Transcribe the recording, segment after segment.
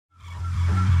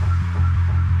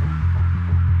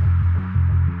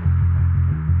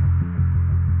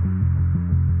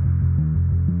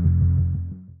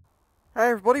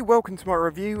Hi everybody, welcome to my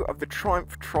review of the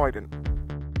Triumph Trident.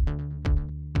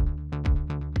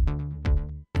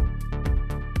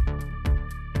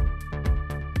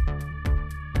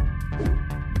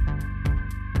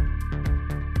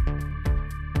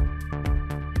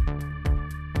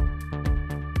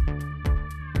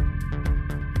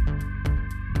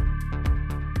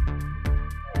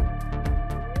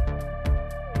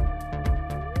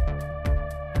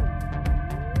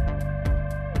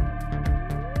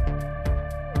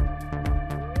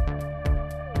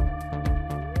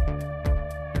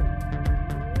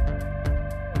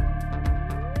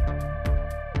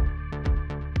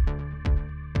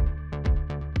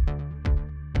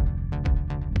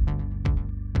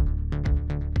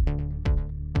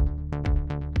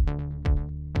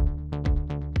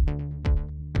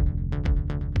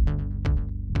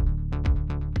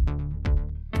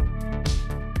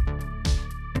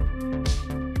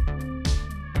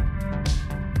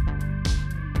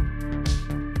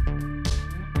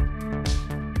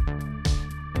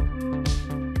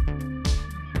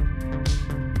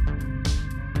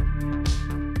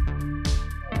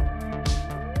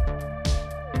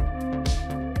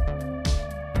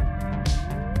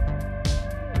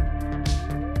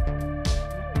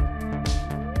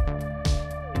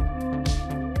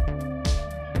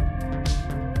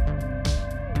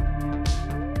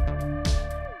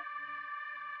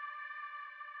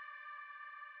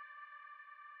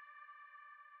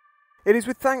 It is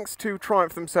with thanks to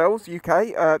Triumph themselves,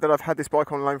 UK, that I've had this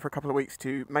bike on loan for a couple of weeks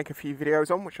to make a few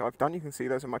videos on, which I've done. You can see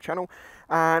those on my channel.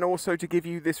 And also to give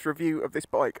you this review of this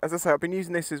bike. As I say, I've been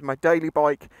using this as my daily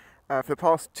bike for the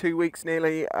past 2 weeks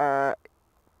nearly.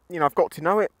 You know, I've got to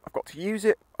know it, I've got to use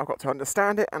it, I've got to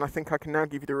understand it, and I think I can now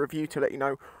give you the review to let you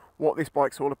know what this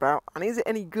bike's all about. And is it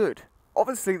any good?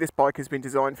 Obviously this bike has been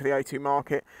designed for the A2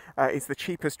 market. It's the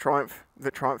cheapest Triumph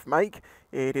that Triumph make.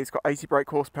 It has got 80 brake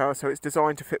horsepower, so it's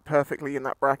designed to fit perfectly in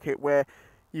that bracket where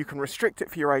you can restrict it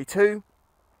for your A2,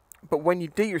 but when you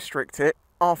de-restrict it,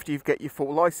 after you get your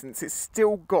full license, it's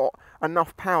still got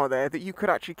enough power there that you could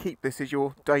actually keep this as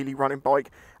your daily running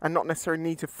bike and not necessarily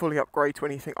need to fully upgrade to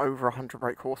anything over 100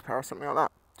 brake horsepower or something like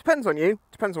that. Depends on you,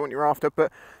 depends on what you're after,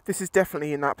 but this is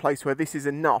definitely in that place where this is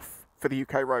enough for the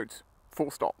UK roads,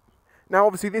 full stop. Now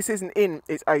obviously this isn't in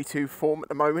its A2 form at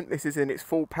the moment, this is in its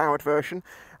full powered version.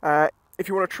 If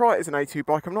you want to try it as an A2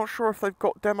 bike, I'm not sure if they've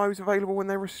got demos available when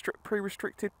they're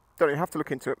pre-restricted. Don't even have to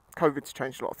look into it, COVID's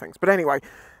changed a lot of things. But anyway,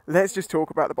 let's just talk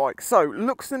about the bike. So,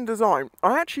 looks and design.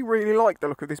 I actually really like the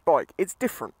look of this bike. It's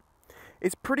different.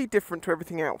 It's pretty different to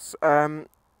everything else.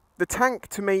 The tank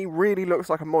to me really looks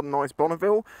like a modernised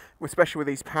Bonneville, especially with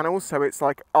these panels. So it's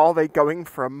like, are they going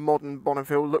for a modern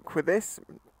Bonneville look with this?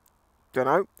 Don't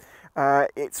know.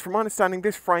 It's from my understanding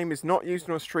this frame is not used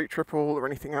on a street triple or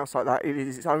anything else like that. It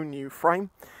is its own new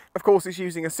frame. Of course it's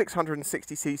using a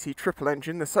 660cc triple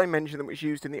engine, the same engine that was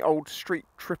used in the old street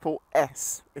triple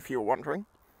S, if you were wondering.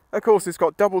 Of course it's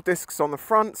got double discs on the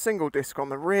front, single disc on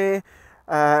the rear.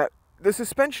 The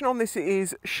suspension on this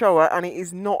is Showa and it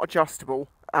is not adjustable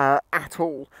at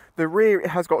all. The rear it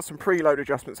has got some preload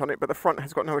adjustments on it, but the front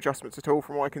has got no adjustments at all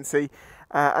from what I can see.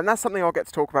 And that's something I'll get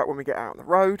to talk about when we get out on the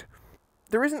road.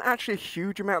 There isn't actually a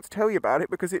huge amount to tell you about it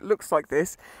because it looks like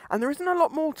this, and there isn't a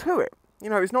lot more to it. You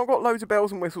know, it's not got loads of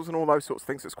bells and whistles and all those sorts of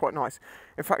things. It's quite nice.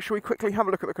 In fact, shall we quickly have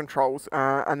a look at the controls,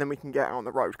 and then we can get out on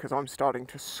the road because I'm starting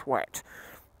to sweat.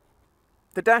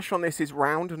 The dash on this is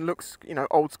round and looks, you know,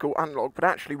 old school analog, but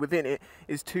actually within it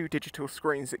is 2 digital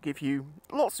screens that give you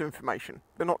lots of information,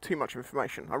 but not too much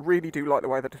information. I really do like the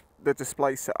way that the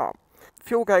display's set up.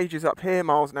 Fuel gauge is up here,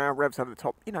 miles an hour, revs over the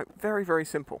top. You know, very, very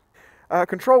simple.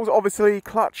 Controls, obviously,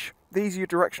 clutch. These are your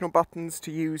directional buttons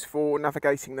to use for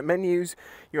navigating the menus.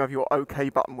 You have your OK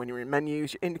button when you're in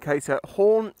menus, your indicator,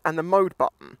 horn, and the mode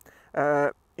button.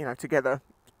 You know, together.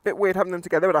 Bit weird having them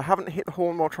together, but I haven't hit the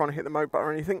horn while trying to hit the mode button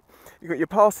or anything. You've got your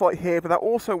pass light here, but that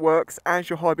also works as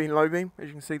your high beam, low beam. As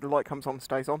you can see, the light comes on,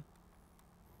 stays on.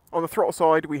 On the throttle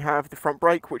side, we have the front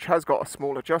brake, which has got a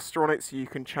small adjuster on it, so you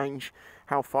can change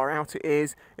how far out it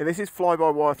is. And this is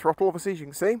fly-by-wire throttle, obviously, as you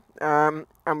can see. And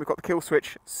we've got the kill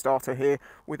switch starter here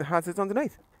with the hazards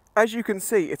underneath. As you can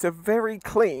see, it's a very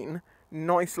clean,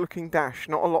 nice-looking dash.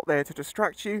 Not a lot there to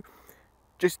distract you.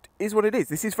 Just is what it is.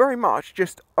 This is very much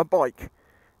just a bike.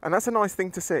 And that's a nice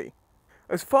thing to see.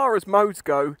 As far as modes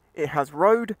go, it has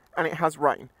road and it has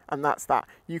rain, and that's that.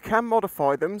 You can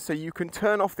modify them, so you can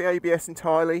turn off the ABS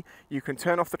entirely, you can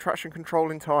turn off the traction control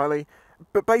entirely,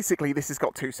 but basically this has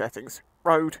got 2 settings,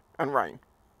 road and rain.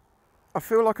 I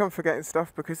feel like I'm forgetting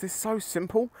stuff because it's so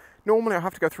simple. Normally I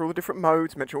have to go through all the different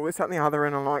modes, mention all this, that and the other,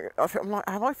 and I'm like,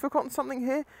 have I forgotten something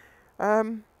here?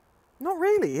 Not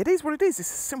really. It is what it is. It's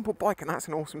a simple bike, and that's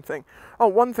an awesome thing. Oh,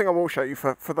 one thing I will show you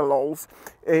for the lols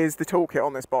is the toolkit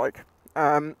on this bike.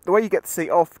 The way you get the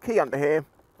seat off, key under here,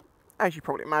 as you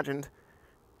probably imagined,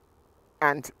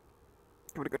 and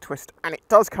give it a good twist, and it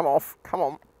does come off. Come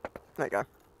on. There you go.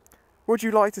 Would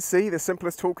you like to see the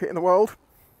simplest toolkit in the world?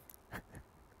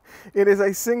 It is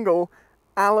a single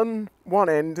Allen one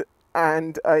end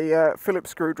and a Phillips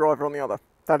screwdriver on the other.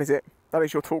 That is it. That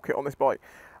is your toolkit on this bike.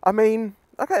 I mean,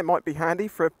 okay, it might be handy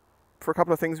for a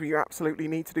couple of things where you absolutely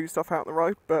need to do stuff out on the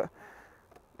road, but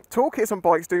toolkits on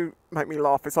bikes do make me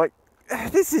laugh. It's like,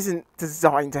 this isn't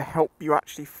designed to help you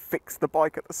actually fix the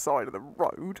bike at the side of the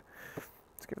road.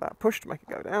 Let's give that a push to make it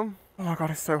go down. Oh my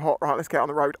god, it's so hot. Right, let's get on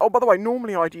the road. Oh, by the way,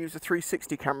 normally I'd use a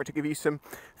 360 camera to give you some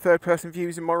third-person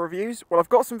views in my reviews. Well, I've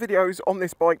got some videos on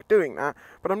this bike doing that,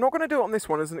 but I'm not going to do it on this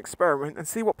one as an experiment and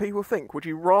see what people think. Would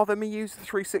you rather me use the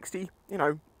 360, you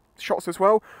know, shots as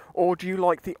well, or do you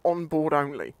like the onboard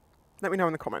only? Let me know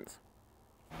in the comments.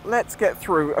 Let's get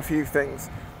through a few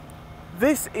things.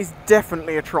 This is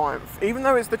definitely a Triumph. Even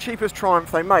though it's the cheapest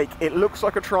Triumph they make, it looks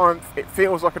like a Triumph, it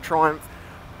feels like a Triumph.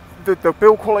 The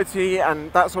build quality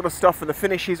and that sort of stuff and the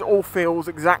finishes all feels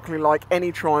exactly like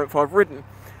any Triumph I've ridden.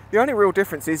 The only real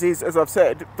difference is, as I've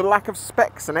said, the lack of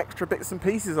specs and extra bits and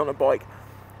pieces on a bike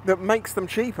that makes them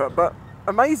cheaper, but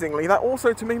amazingly that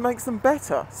also to me makes them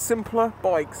better. Simpler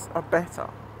bikes are better.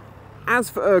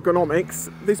 As for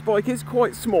ergonomics, this bike is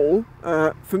quite small.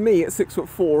 For me at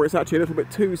 6'4" it's actually a little bit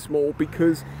too small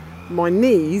because my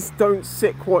knees don't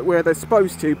sit quite where they're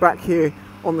supposed to back here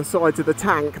on the sides of the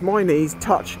tank. My knees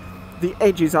touch the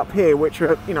edges up here, which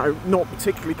are, you know, not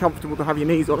particularly comfortable to have your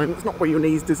knees on, and it's not where your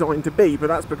knees designed to be, but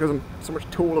that's because I'm so much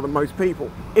taller than most people.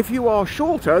 If you are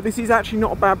shorter, this is actually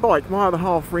not a bad bike. My other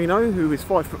half, Reno, who is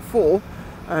 5'4",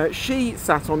 she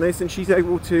sat on this and she's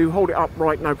able to hold it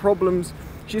upright, no problems.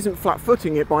 She isn't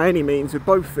flat-footing it by any means with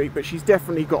both feet, but she's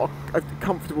definitely got a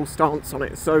comfortable stance on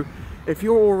it. So if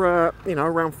you're, you know,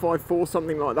 around 5'4",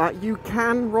 something like that, you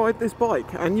can ride this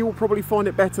bike, and you'll probably find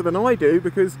it better than I do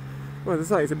because, well,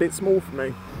 as I say, it's a bit small for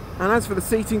me. And as for the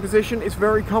seating position, it's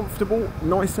very comfortable,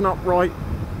 nice and upright,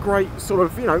 great sort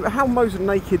of, you know, how most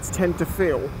nakeds tend to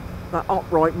feel. That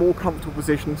upright, more comfortable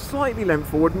position, slightly leant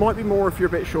forward, might be more if you're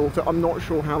a bit shorter, I'm not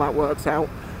sure how that works out.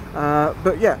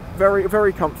 But yeah, very,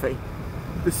 very comfy.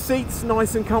 The seat's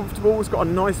nice and comfortable, it's got a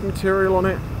nice material on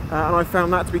it, and I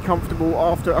found that to be comfortable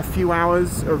after a few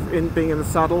hours of being in the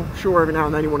saddle. Sure, every now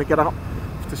and then you want to get up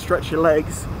to stretch your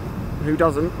legs. Who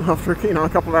doesn't after, you know, a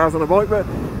couple of hours on a bike, but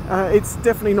it's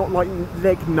definitely not like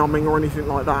leg numbing or anything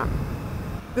like that.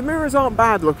 The mirrors aren't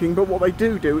bad looking, but what they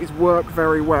do is work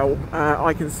very well.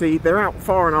 I can see they're out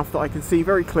far enough that I can see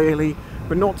very clearly,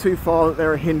 but not too far that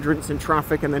they're a hindrance in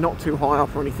traffic, and they're not too high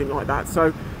up or anything like that,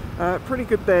 so pretty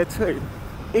good there too.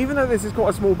 Even though this is quite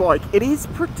a small bike, it is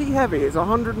pretty heavy. It's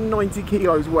 190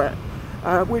 kilos wet,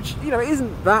 which, you know,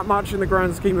 isn't that much in the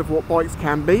grand scheme of what bikes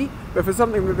can be, but for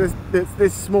something that's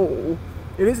this small,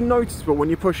 it is noticeable when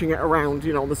you're pushing it around,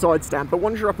 you know, on the side stand, but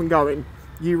once you're up and going,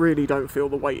 you really don't feel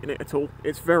the weight in it at all.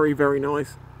 It's very, very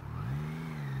nice.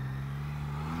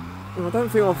 Well, I don't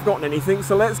think I've forgotten anything,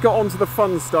 so let's get on to the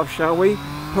fun stuff, shall we?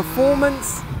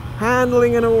 Performance,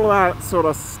 handling and all that sort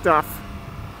of stuff.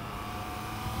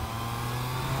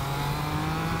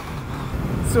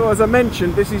 So as I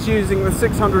mentioned, this is using the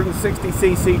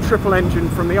 660cc triple engine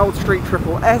from the old Street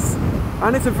Triple S,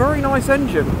 and it's a very nice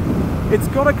engine. It's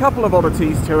got a couple of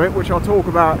oddities to it, which I'll talk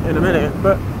about in a minute,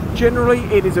 but generally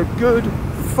it is a good,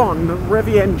 fun,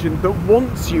 revvy engine that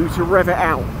wants you to rev it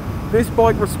out. This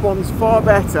bike responds far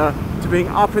better to being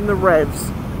up in the revs,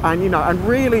 and, you know, and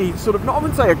really sort of, not I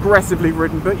wouldn't say aggressively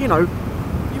ridden, but, you know,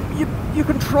 you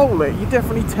control it. You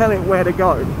definitely tell it where to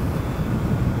go.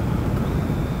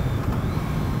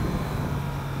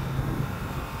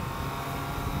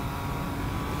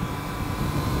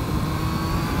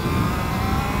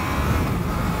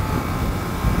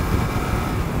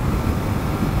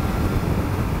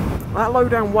 That low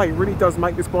down weight really does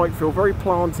make this bike feel very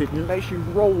planted, and it lets you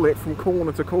roll it from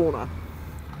corner to corner.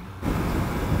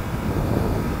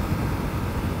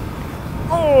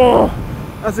 Oh,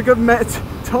 that's a good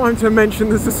time to mention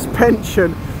the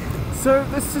suspension. So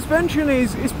the suspension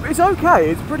is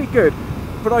okay, it's pretty good,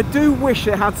 but I do wish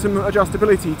it had some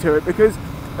adjustability to it, because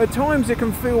at times it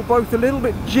can feel both a little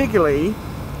bit jiggly.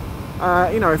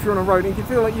 You know, if you're on a road, you can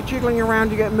feel like you're jiggling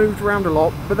around, you get moved around a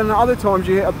lot, but then at other times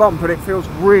you hit a bump and it feels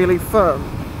really firm,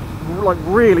 like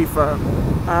really firm.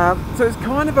 So it's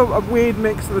kind of a weird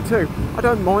mix of the two. I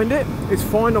don't mind it, it's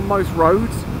fine on most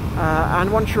roads,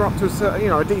 and once you're up to a, you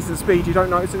know, a decent speed you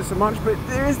don't notice it so much, but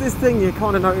there is this thing you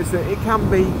kind of notice that it can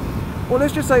be well,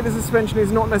 let's just say the suspension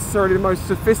is not necessarily the most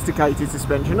sophisticated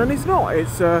suspension, and it's not.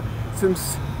 It's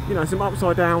some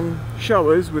upside down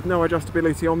showers with no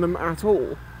adjustability on them at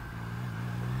all.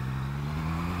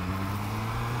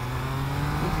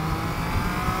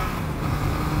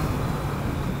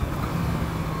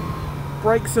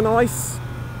 Brakes are nice.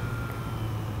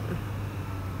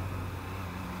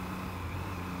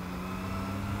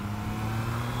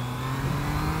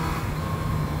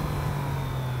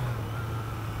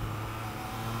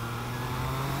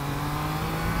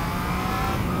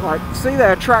 Right, see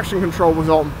there, traction control was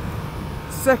on.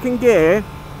 Second gear,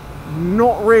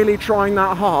 not really trying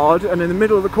that hard, and in the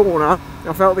middle of the corner,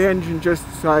 I felt the engine just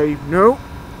say no,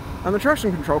 and the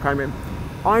traction control came in.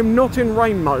 I'm not in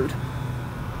rain mode,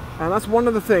 and that's one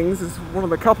of the things, it's one of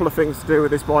the couple of things to do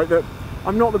with this bike that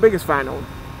I'm not the biggest fan on.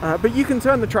 But you can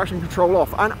turn the traction control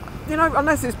off, and you know,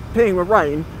 unless it's peeing with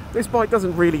rain, this bike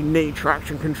doesn't really need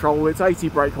traction control. It's 80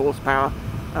 brake horsepower.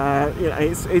 You know,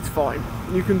 it's fine.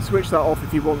 You can switch that off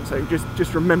if you want to.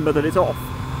 Just remember that it's off.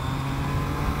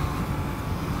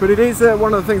 But it is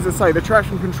one of the things that say the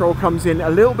traction control comes in a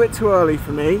little bit too early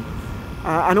for me,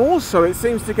 and also it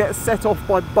seems to get set off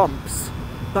by bumps.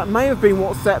 That may have been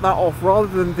what set that off, rather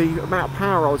than the amount of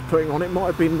power I was putting on. It might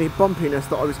have been the bumpiness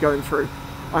that I was going through.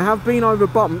 I have been over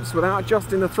bumps without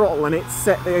adjusting the throttle, and it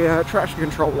set the traction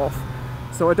control off.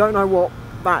 So I don't know what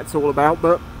that's all about,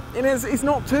 but it's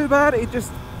not too bad.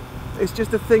 It's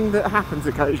just a thing that happens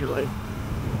occasionally.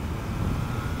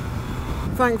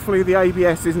 Thankfully the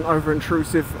ABS isn't over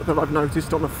intrusive that I've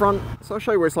noticed on the front, so I'll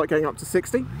show you what it's like getting up to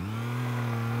 60.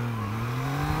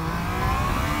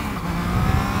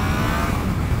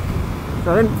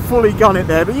 So I didn't fully gun it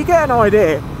there, but you get an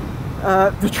idea.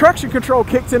 The traction control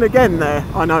kicked in again there,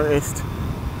 I noticed.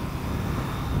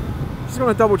 Just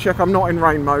want to double check I'm not in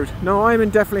rain mode. No, I am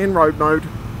definitely in road mode.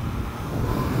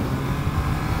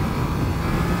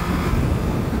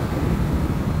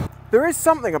 There is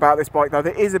something about this bike though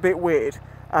that is a bit weird,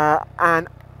 and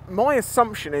my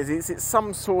assumption is it's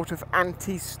some sort of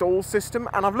anti-stall system,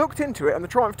 and I've looked into it and the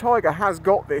Triumph Tiger has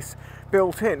got this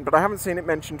built in, but I haven't seen it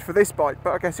mentioned for this bike.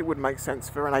 But I guess it would make sense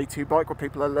for an A2 bike where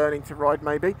people are learning to ride,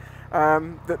 maybe,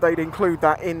 that they'd include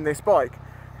that in this bike.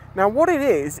 Now what it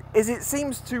is it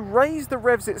seems to raise the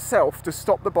revs itself to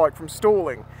stop the bike from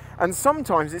stalling, and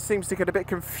sometimes it seems to get a bit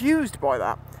confused by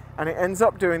that, and it ends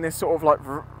up doing this sort of like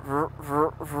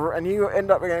and you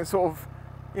end up getting sort of,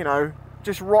 you know,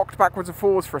 just rocked backwards and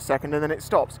forwards for a second and then it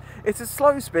stops. It's a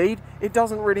slow speed, it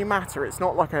doesn't really matter, it's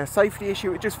not like a safety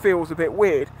issue, it just feels a bit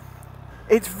weird.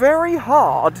 It's very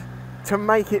hard to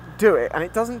make it do it, and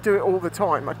it doesn't do it all the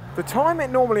time. The time it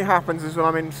normally happens is when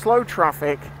I'm in slow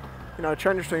traffic, you know,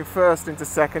 change between first into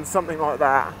second, something like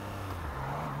that.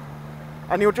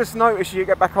 And you'll just notice you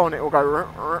get back on, it will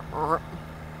go.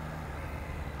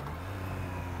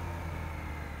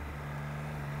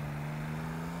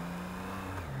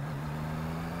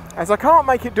 As I can't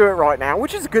make it do it right now,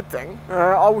 which is a good thing,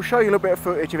 I will show you a little bit of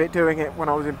footage of it doing it when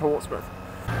I was in Portsmouth.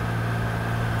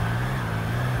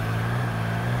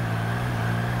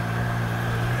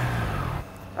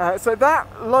 So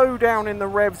that low down in the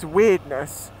revs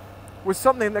weirdness was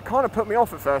something that kind of put me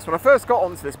off at first. When I first got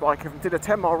onto this bike and did a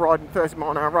 10-mile ride and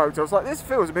 30-mile-an-hour roads, I was like, this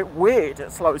feels a bit weird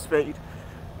at slow speed.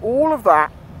 All of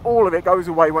it goes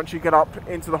away once you get up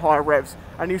into the higher revs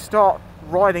and you start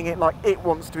riding it like it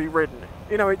wants to be ridden.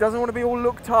 You know, it doesn't want to be all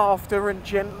looked after and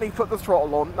gently put the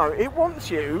throttle on. No, it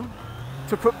wants you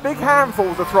to put big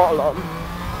handfuls of throttle on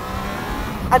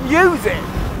and use it.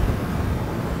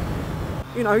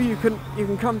 You know, you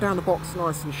can come down the box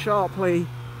nice and sharply,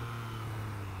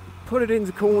 put it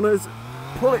into corners,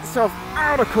 pull itself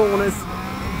out of corners.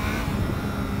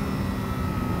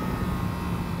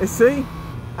 You see?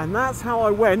 And that's how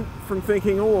I went from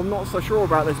thinking, oh, I'm not so sure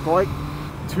about this bike,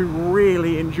 to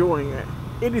really enjoying it.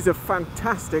 It is a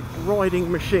fantastic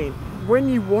riding machine. When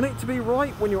you want it to be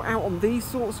right, when you're out on these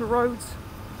sorts of roads,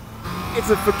 it's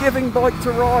a forgiving bike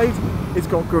to ride. It's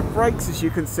got good brakes, as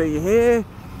you can see here.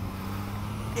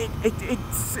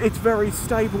 It's very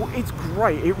stable. It's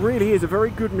great. It really is a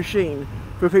very good machine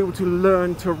for people to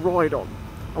learn to ride on.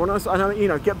 And you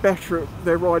know, get better at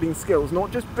their riding skills,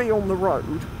 not just be on the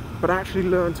road, but actually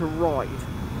learn to ride.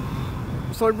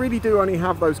 So I really do only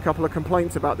have those couple of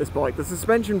complaints about this bike. The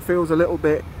suspension feels a little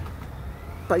bit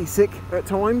basic at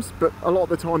times, but a lot of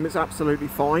the time it's absolutely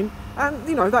fine. And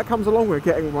you know, that comes along with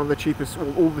getting one of the cheapest, or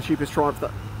all the cheapest Triumph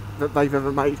that they've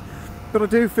ever made. But I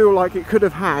do feel like it could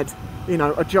have had, you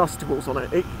know, adjustables on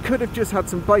it. It could have just had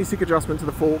some basic adjustment to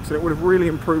the forks, and it would have really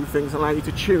improved things and allow you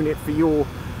to tune it for your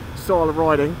style of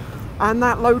riding. And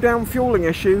that low down fueling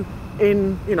issue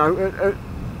in, you know,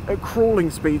 at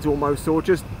crawling speeds almost, or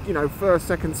just, you know, first,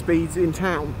 second speeds in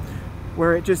town,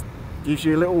 where it just gives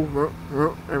you a little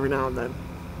every now and then.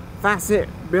 That's it.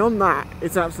 Beyond that,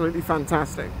 it's absolutely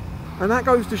fantastic. And that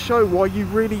goes to show why you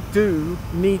really do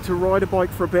need to ride a bike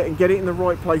for a bit and get it in the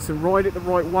right place and ride it the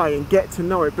right way and get to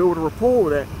know it, build a rapport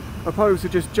with it, opposed to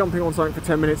just jumping on something for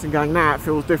 10 minutes and going, nah, it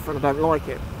feels different, I don't like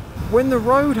it. When the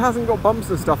road hasn't got bumps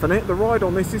and stuff in it, the ride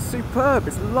on this is superb.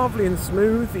 It's lovely and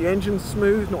smooth, the engine's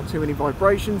smooth, not too many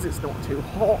vibrations, it's not too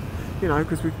hot, you know,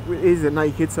 because it is a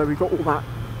naked, so we've got all that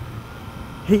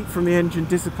heat from the engine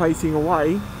dissipating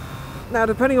away. Now,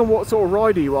 depending on what sort of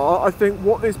rider you are, I think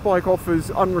what this bike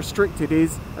offers unrestricted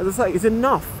is, as I say, is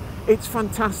enough. It's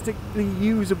fantastically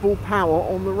usable power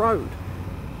on the road.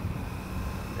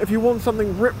 If you want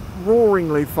something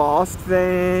rip-roaringly fast,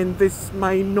 then this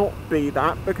may not be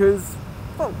that, because,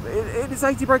 well, it is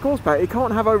 80 brake horsepower. It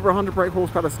can't have over 100 brake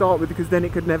horsepower to start with, because then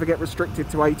it could never get restricted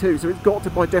to A2. So it's got to,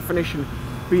 by definition,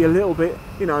 be a little bit,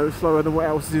 you know, slower than what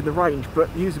else is in the range. But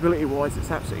usability-wise,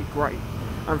 it's absolutely great.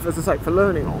 And as I say, for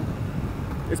learning on,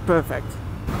 it's perfect.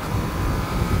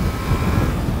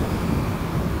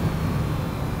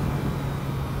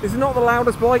 It's not the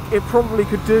loudest bike. It probably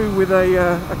could do with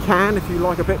a can if you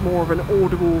like a bit more of an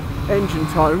audible engine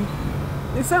tone.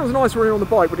 It sounds nice running on the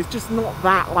bike, but it's just not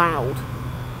that loud.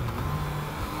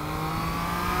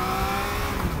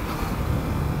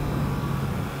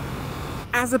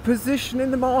 As a position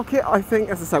in the market, I think,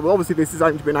 as I say, well, obviously this is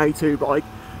aimed to be an A2 bike,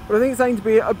 but I think it's aimed to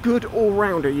be a good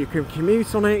all-rounder. You can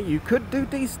commute on it, you could do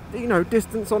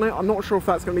distance on it. I'm not sure if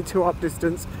that's going to be too up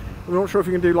distance. I'm not sure if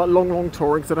you can do like long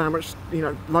touring, because I don't know how much, you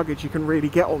know, luggage you can really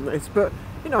get on this. But,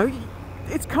 you know,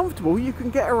 it's comfortable, you can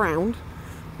get around.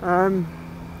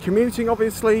 Commuting,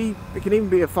 obviously, it can even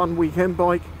be a fun weekend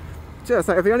bike. So I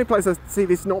say, the only place I see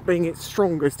this not being its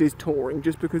strongest is touring,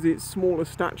 just because it's smaller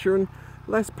stature and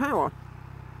less power.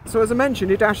 So as I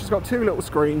mentioned, your dash has got two little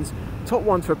screens. Top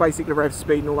one for basically rev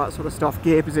speed and all that sort of stuff.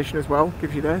 Gear position as well,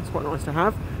 gives you there, it's quite nice to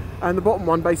have. And the bottom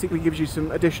one basically gives you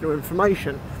some additional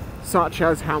information, such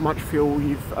as how much fuel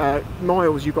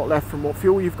miles you've got left from what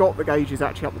fuel you've got. The gauge is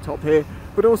actually up the top here,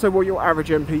 but also what your average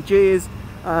MPG is.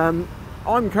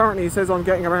 I'm currently, it says I'm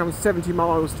getting around 70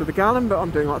 miles to the gallon, but I'm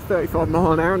doing like 35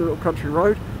 miles an hour on a little country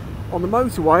road. On the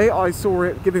motorway, I saw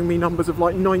it giving me numbers of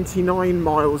like 99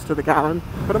 miles to the gallon.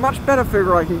 But a much better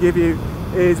figure I can give you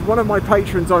is one of my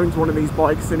patrons owns one of these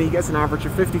bikes and he gets an average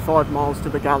of 55 miles to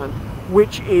the gallon,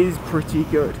 which is pretty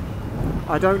good.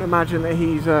 I don't imagine that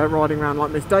he's riding around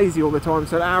like Miss Daisy all the time,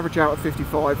 so to average out at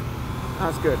 55,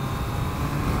 that's good.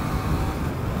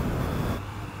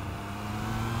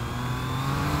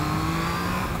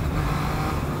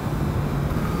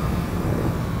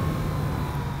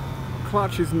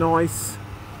 Clutch is nice.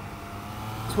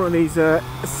 It's one of these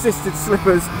assisted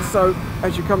slippers, so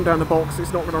as you come down the box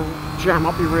it's not going to jam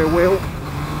up your rear wheel.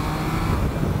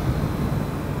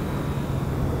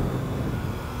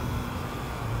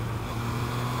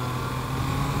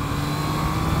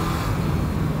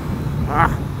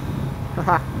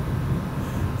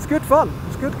 It's good fun.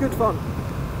 It's good fun.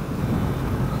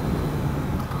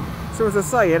 So as I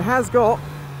say, it has got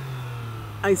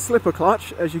a slipper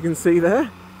clutch, as you can see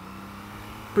there.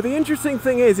 But the interesting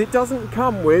thing is, it doesn't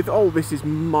come with, oh, this is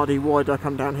muddy, why did I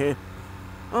come down here?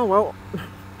 Oh well,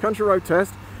 country road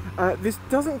test. This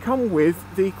doesn't come with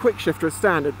the quick shifter as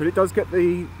standard, but it does get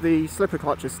the slipper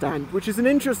clutch as standard, which is an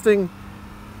interesting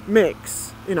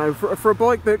mix, you know, for a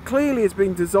bike that clearly has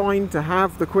been designed to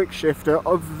have the quick shifter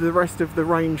of the rest of the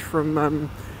range from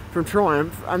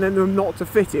Triumph, and then them not to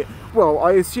fit it. Well,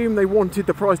 I assume they wanted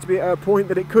the price to be at a point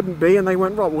that it couldn't be, and they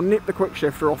went, right, we'll nip the quick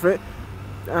shifter off it.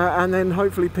 And then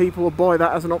hopefully people will buy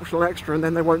that as an optional extra, and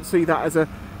then they won't see that as a,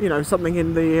 you know, something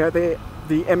in the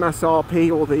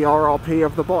MSRP or the RRP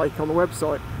of the bike on the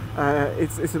website.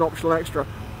 It's an optional extra.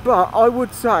 But I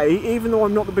would say, even though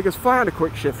I'm not the biggest fan of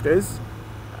quick shifters,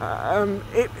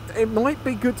 it might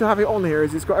be good to have it on here,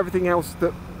 as it's got everything else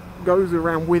that goes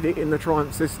around with it in the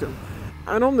Triumph system.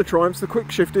 And on the Triumphs, the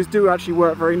quick shifters do actually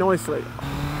work very nicely.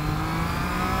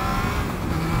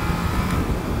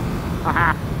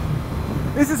 Aha!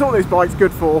 This is what this bike's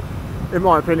good for, in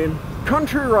my opinion.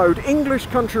 Country road, English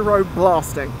country road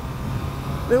blasting.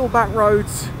 Little back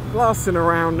roads, blasting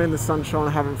around in the sunshine,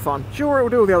 having fun. Sure, it will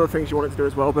do all the other things you want it to do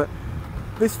as well, but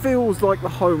this feels like the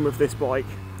home of this bike.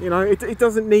 You know, it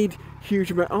doesn't need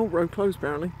huge amount. Oh, road closed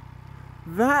apparently.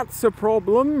 That's a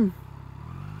problem.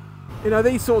 You know,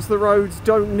 these sorts of the roads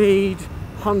don't need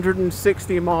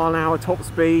 160 mile an hour top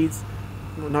speeds.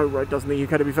 Well, no road doesn't in the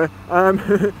UK, to be fair.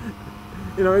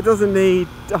 You know, it doesn't need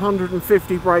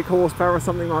 150 brake horsepower or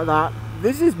something like that.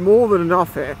 This is more than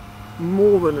enough here.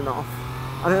 More than enough.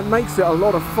 and it makes it a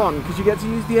lot of fun because you get to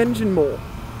use the engine more.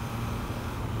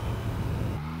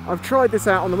 I've tried this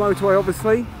out on the motorway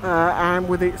obviously, and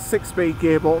with its 6-speed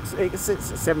gearbox it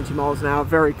sits at 70 miles an hour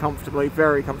very comfortably,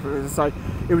 as I say.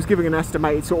 It was giving an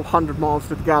estimated sort of 100 miles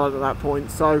to the gallon at that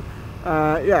point, so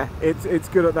yeah, it's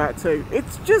good at that too.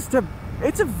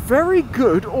 It's a very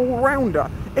good all-rounder.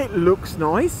 It looks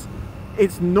nice.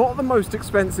 It's not the most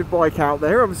expensive bike out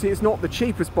there. Obviously it's not the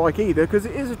cheapest bike either because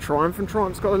it is a Triumph, and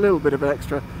Triumph's got a little bit of a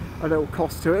little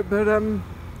cost to it, but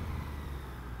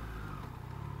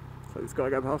so this guy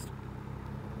go past.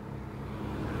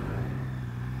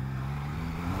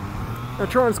 Now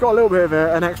Triumph's got a little bit of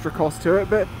an extra cost to it,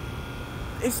 but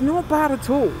it's not bad at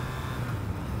all.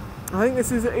 I think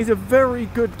this is a very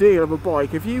good deal of a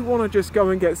bike. If you want to just go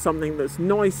and get something that's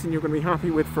nice and you're going to be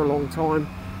happy with for a long time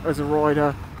as a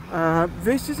rider,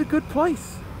 this is a good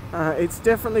place. It's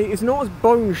not as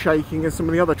bone shaking as some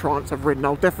of the other Triumphs I've ridden,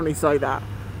 I'll definitely say that.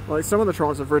 Like some of the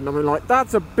Triumphs I've ridden, I mean, like,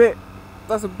 that's a bit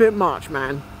much,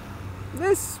 man.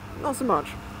 This, not so much.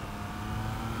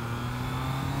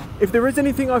 If there is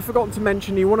anything I've forgotten to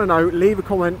mention you want to know, leave a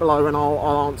comment below and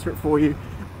I'll answer it for you.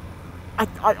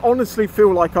 I honestly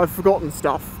feel like I've forgotten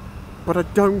stuff, but I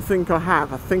don't think I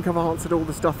have. I think I've answered all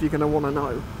the stuff you're going to want to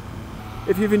know.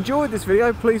 If you've enjoyed this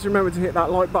video, please remember to hit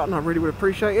that like button. I really would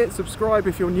appreciate it. Subscribe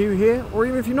if you're new here, or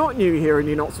even if you're not new here and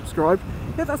you're not subscribed,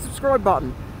 hit that subscribe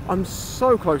button. I'm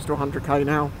so close to 100k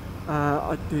now.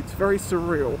 It's very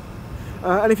surreal.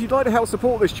 And if you'd like to help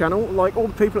support this channel, like all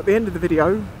the people at the end of the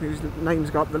video, whose names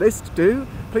go up the list, do,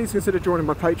 please consider joining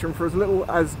my Patreon for as little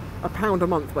as £1 a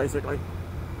month, basically.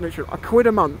 Literally, £1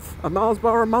 a month. A Mars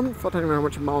bar a month? I don't even know how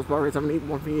much a Mars bar is, I haven't eaten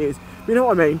one for years. But you know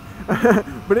what I mean?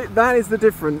 But that is the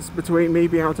difference between me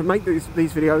being able to make these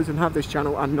videos and have this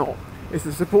channel and not. It's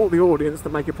to support the audience that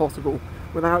make it possible.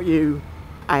 Without you,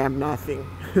 I am nothing.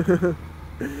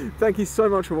 Thank you so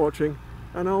much for watching,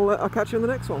 and I'll catch you in the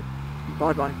next one.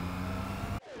 Bye bye.